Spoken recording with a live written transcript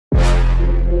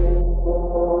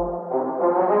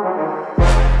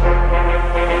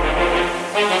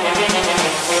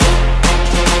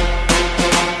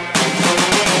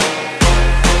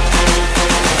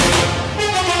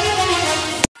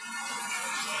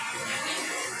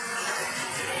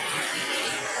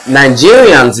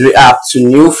Nigerians react to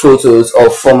new photos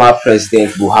of former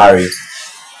President Buhari.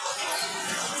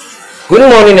 Good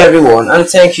morning everyone, and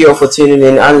thank you all for tuning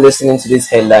in and listening to this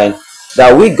headline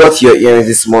that we got your ears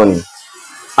this morning.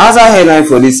 As our headline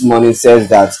for this morning says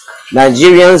that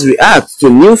Nigerians react to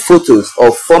new photos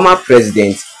of former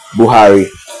President Buhari.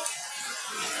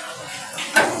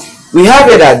 We have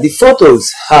heard that the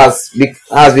photos has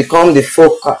become the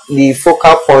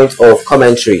focal point of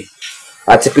commentary,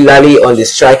 particularly on the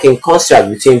striking contrast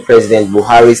between President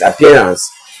Buhari's appearance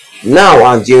now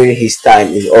and during his time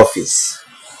in office.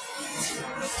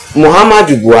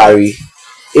 Muhammadu Buhari,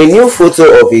 a new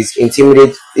photo of the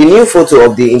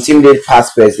intimidated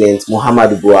past president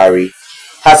Muhammadu Buhari,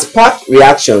 has sparked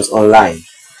reactions online.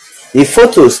 The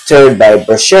photo shared by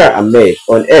Bashir Ahmed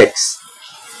on X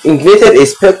ignited a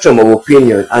spectrum of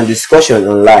opinion and discussion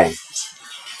online.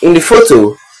 In the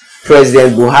photo,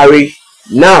 President Buhari,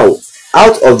 now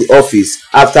out of the office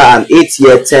after an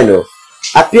 8-year tenure,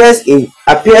 appears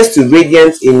to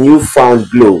radiate a newfound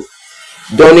glow.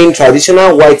 Donning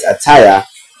traditional white attire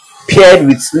paired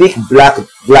with sleek black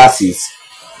glasses,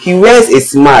 he wears a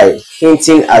smile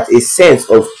hinting at a sense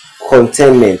of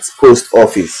contentment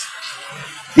post-office.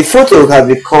 The photo has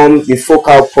become the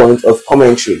focal point of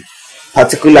commentary,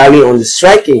 particularly on the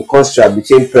striking contrast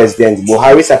between President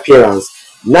Buhari's appearance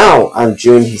now and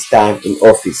during his time in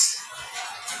office.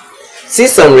 See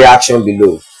some reaction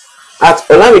below. At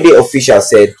Olamide Official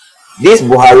said, "This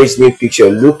Buhari's new picture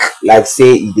look like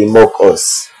say e dey mock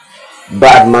us."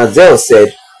 Bad Mazel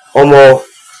said, Omo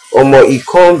e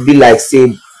come be like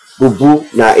say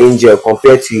Bubu na angel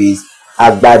compared to his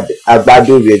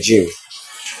Agbado regime."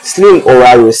 Slim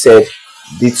Oraro said,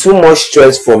 "The too much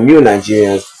stress from you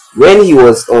Nigerians when he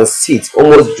was on seat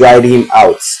almost dried him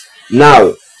out.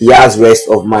 Now he has rest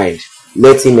of mind.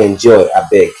 Let him enjoy,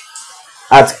 abeg."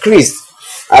 At Chris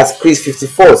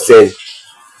 54 said,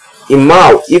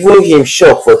 "Imao, even him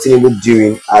shock for Tinubu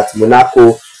during at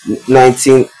Monaco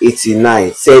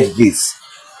 1989 said this."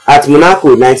 At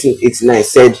Monaco 1989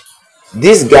 said,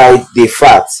 "This guy dey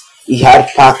fat, he had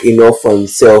pack enough for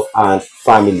himself and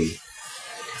family."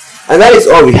 And that is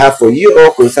all we have for you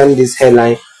all concerning this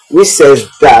headline, which says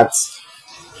that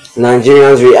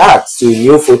Nigerians react to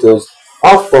new photos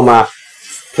of former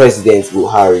President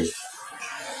Buhari.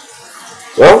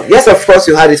 Well, yes, of course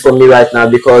you heard it from me right now,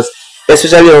 because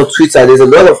especially on Twitter, there's a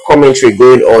lot of commentary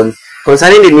going on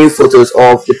concerning the new photos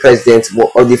of the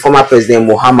former president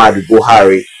Muhammadu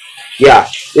Buhari. Yeah,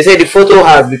 they say the photo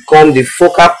has become the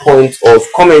focal point of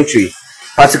commentary,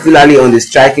 particularly on the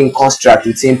striking contrast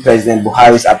between President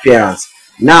Buhari's appearance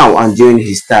now and during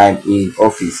his time in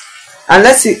office. And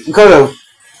let's see, because of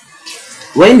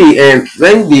when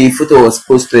the photo was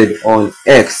posted on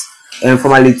X,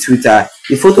 formerly Twitter,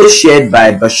 the photo shared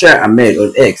by Bashir Ahmed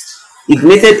on X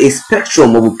ignited a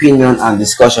spectrum of opinion and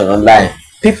discussion online.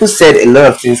 People said a lot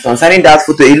of things concerning that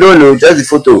photo. You don't know, just the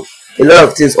photo. A lot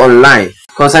of things online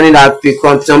concerning that.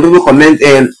 Some people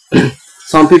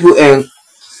some people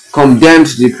condemned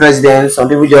the president. Some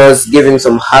people just gave him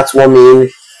some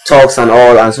heartwarming talks and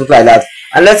all and something like that.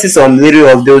 And let's see some little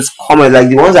of those comments, like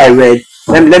the ones I read.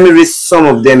 Let me read some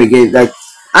of them again. Like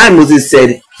Moses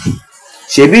said,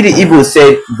 "Shebi the Igbo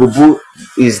said Bubu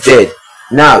is dead.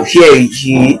 Now here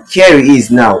he is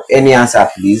now. Any answer,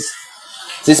 please?"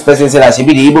 This person said that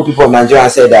Shebi the Igbo people of Nigeria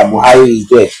said that Buhari is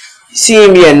dead. See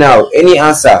him here now. Any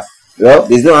answer? Well,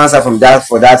 there's no answer for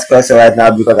that question right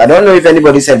now, because I don't know if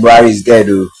anybody said Buhari is dead.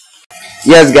 Though.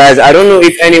 Yes, guys, I don't know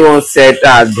if anyone said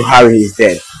that Buhari is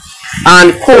dead.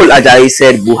 And Cole Ajayi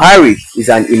said Buhari is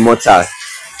an immortal.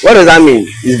 What does that mean?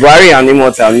 Is Buhari an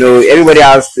immortal? No, everybody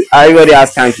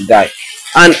has time to die.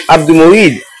 And Abdul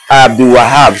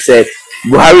Wahab said,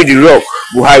 "Buhari the rock,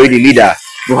 Buhari the leader,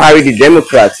 Buhari the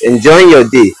Democrat, enjoying your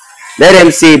day. Let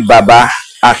them say Baba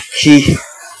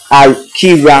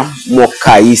Akira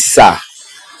Mokaisa."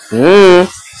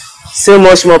 So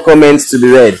much more comments to be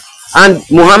read. And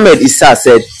Muhammad Issa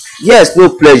said, "Yes, no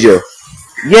pleasure.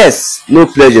 Yes, no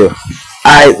pleasure.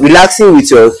 Relaxing with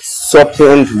your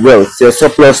surplus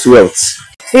wealth."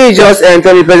 He just told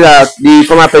the president, the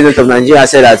former president of Nigeria,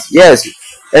 said that yes,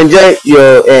 enjoy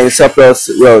your surplus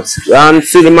wealth. And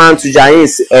Suleiman Tujain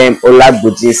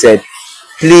Olagboji said,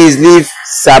 "Please leave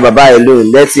Sababa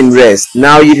alone. Let him rest.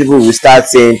 Now you people will start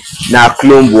saying na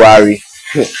clone Buhari."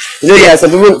 Yeah,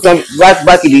 some people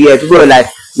back in the year, people were like,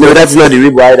 "No, that's not the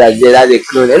real Buhari. That's a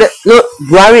clone." No,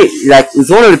 Buhari, like, is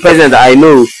one of the presidents that I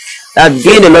know that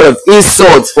gained a lot of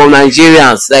insults from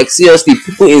Nigerians. Like, seriously,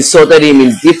 people insulted him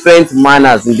in different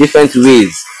manners, in different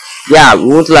ways. Yeah, we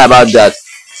won't lie about that.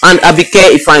 And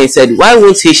Abike Ifeanyi said, "Why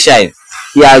won't he shine?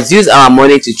 He has used our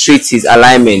money to treat his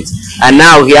alignment, and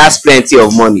now he has plenty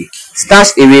of money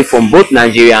stashed away from both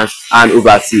Nigerians and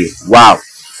overseas. Wow.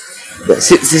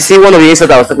 See one of the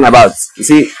insults I was talking about. You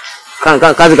see, can't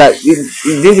you guys,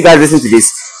 didn't you guys listen to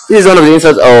this? This is one of the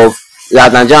insults of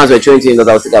that Nigerians were trying to that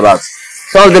I was talking about.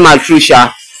 Some of them are crucial.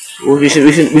 We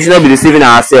should not be deceiving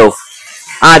ourselves.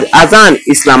 And Azan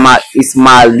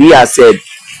Ismailia said,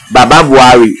 Baba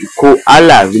Buhari,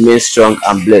 Allah remain strong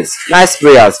and blessed. Nice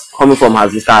prayers coming from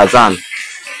Mr. Azan.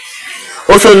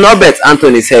 Also, Norbert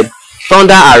Anthony said,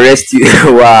 Thunder arrest you.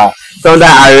 Wow. Thunder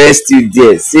arrest you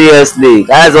there. Seriously.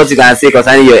 That's what you can say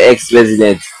concerning your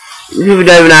ex-president. People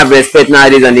don't even have respect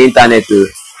nowadays on the internet too.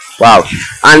 Wow.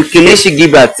 And Kelechi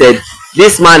Gilbert said,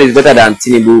 this man is better than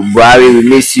Tinubu. Buhari, we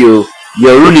miss you.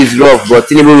 Your rule is rough, but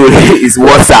Tinubu rule is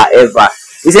worse than ever.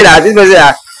 He said that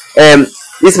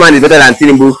this man is better than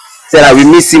Tinubu. Said that we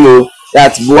miss him.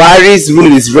 That Buhari's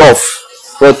rule is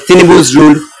rough, but Tinubu's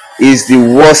rule is the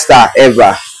worst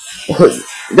ever.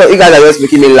 You guys are just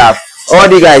making me laugh. What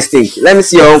do you guys think? Let me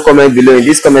see your own comment below in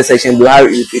this comment section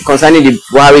concerning the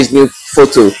Buhari's new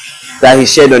photo that he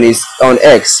shared on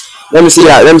X. Let me see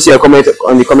your comment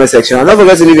on the comment section. And don't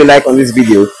forget to leave a like on this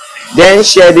video. Then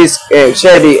share this, then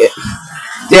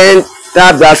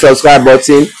tap that subscribe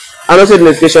button and also the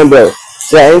notification bell.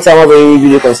 So anytime I have a new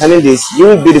video concerning this, you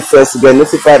will be the first to get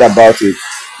notified about it.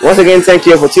 Once again, thank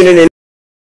you for tuning in.